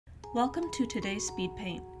Welcome to today's speed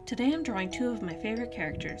paint. Today I'm drawing two of my favorite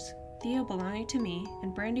characters, Theo belonging to me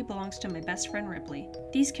and Brandy belongs to my best friend Ripley.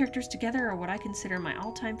 These characters together are what I consider my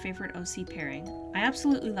all-time favorite OC pairing. I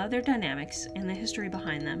absolutely love their dynamics and the history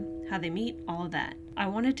behind them, how they meet, all of that. I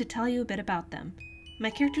wanted to tell you a bit about them. My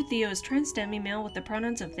character Theo is trans-demi male with the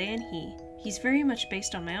pronouns of they and he. He's very much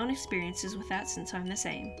based on my own experiences with that since I'm the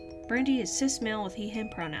same. Brandy is cis-male with he-him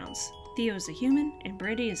pronouns. Theo is a human and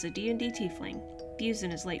Brandy is a D&D tiefling. Theo's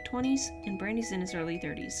in his late 20s, and Brandy's in his early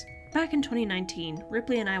 30s. Back in 2019,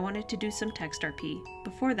 Ripley and I wanted to do some text RP.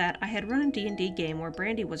 Before that, I had run a D&D game where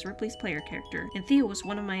Brandy was Ripley's player character, and Theo was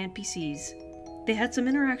one of my NPCs. They had some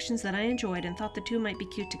interactions that I enjoyed and thought the two might be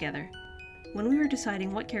cute together. When we were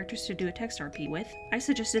deciding what characters to do a text RP with, I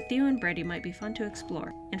suggested Theo and Brandy might be fun to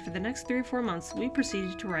explore, and for the next 3 or 4 months, we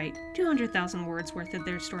proceeded to write 200,000 words worth of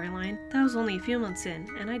their storyline. That was only a few months in,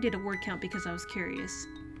 and I did a word count because I was curious.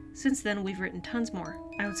 Since then, we've written tons more,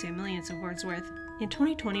 I would say millions of words worth. In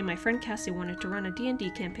 2020, my friend Cassie wanted to run a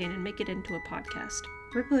D&D campaign and make it into a podcast.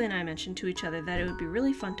 Ripley and I mentioned to each other that it would be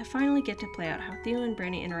really fun to finally get to play out how Theo and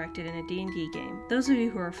Brandy interacted in a D&D game. Those of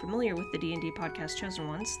you who are familiar with the D&D podcast Chosen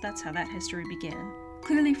Ones, that's how that history began.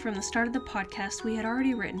 Clearly, from the start of the podcast, we had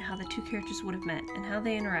already written how the two characters would have met and how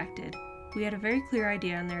they interacted. We had a very clear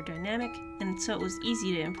idea on their dynamic, and so it was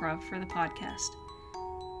easy to improv for the podcast.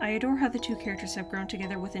 I adore how the two characters have grown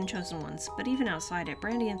together within Chosen Ones, but even outside it,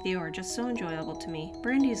 Brandy and Theo are just so enjoyable to me.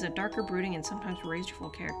 Brandy is a darker, brooding, and sometimes rageful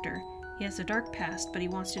character. He has a dark past, but he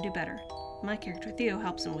wants to do better. My character Theo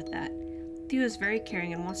helps him with that. Theo is very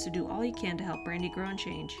caring and wants to do all he can to help Brandy grow and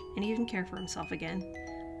change, and even care for himself again.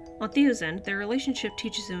 On Theo's end, their relationship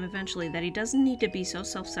teaches him eventually that he doesn't need to be so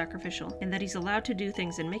self-sacrificial, and that he's allowed to do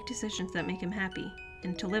things and make decisions that make him happy,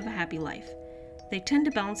 and to live a happy life. They tend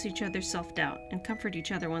to balance each other's self-doubt and comfort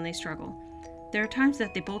each other when they struggle. There are times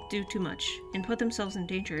that they both do too much and put themselves in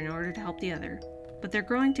danger in order to help the other, but they're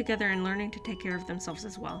growing together and learning to take care of themselves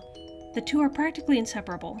as well. The two are practically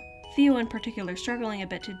inseparable, Theo in particular struggling a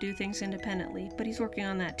bit to do things independently, but he's working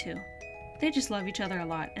on that too. They just love each other a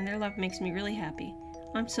lot, and their love makes me really happy.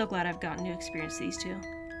 I'm so glad I've gotten to experience these two.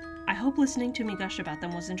 I hope listening to me gush about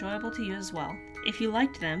them was enjoyable to you as well. If you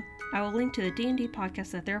liked them, I will link to the D&D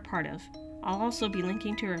podcast that they're a part of. I'll also be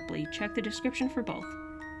linking to Ripley, check the description for both.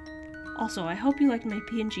 Also, I hope you liked my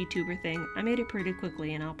PNG tuber thing. I made it pretty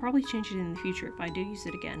quickly and I'll probably change it in the future if I do use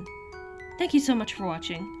it again. Thank you so much for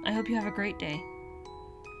watching. I hope you have a great day.